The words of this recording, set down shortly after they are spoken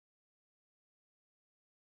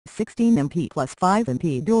16MP plus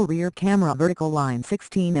 5MP dual rear camera vertical line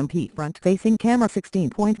 16MP front facing camera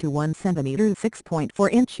 16.21 cm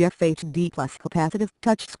 6.4-inch FHD plus capacitive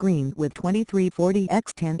touchscreen with 2340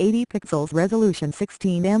 x 1080 pixels resolution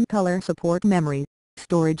 16M color support memory,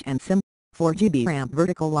 storage and SIM, 4GB RAM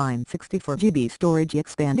vertical line 64GB storage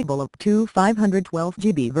expandable up to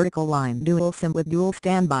 512GB vertical line dual SIM with dual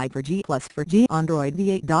standby 4G plus 4G Android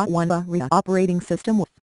V8.1 ARIA operating system with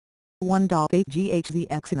 1.8 GHz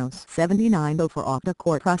Exynos 7904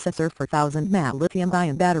 Octa-Core processor for 1000 mAh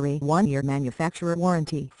lithium-ion battery 1 year manufacturer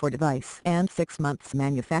warranty for device and 6 months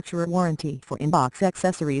manufacturer warranty for in-box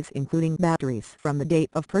accessories including batteries from the date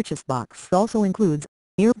of purchase. Box also includes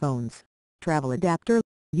earphones, travel adapter,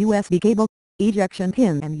 USB cable, ejection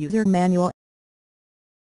pin and user manual.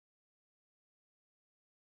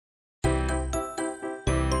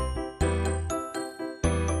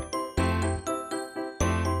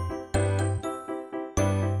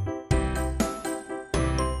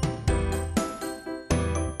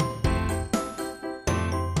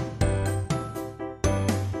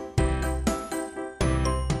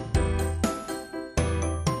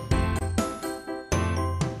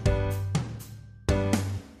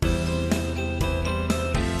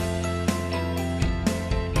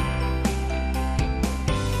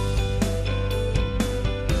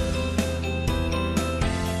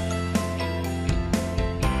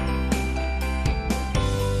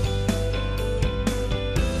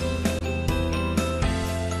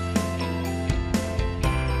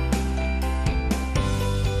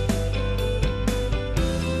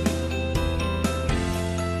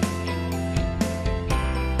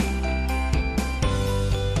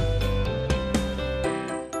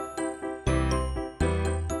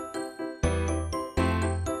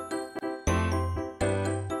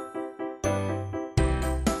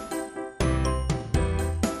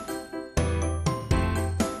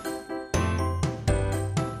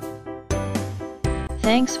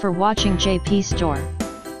 Thanks for watching JP Store.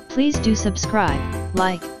 Please do subscribe,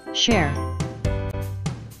 like, share,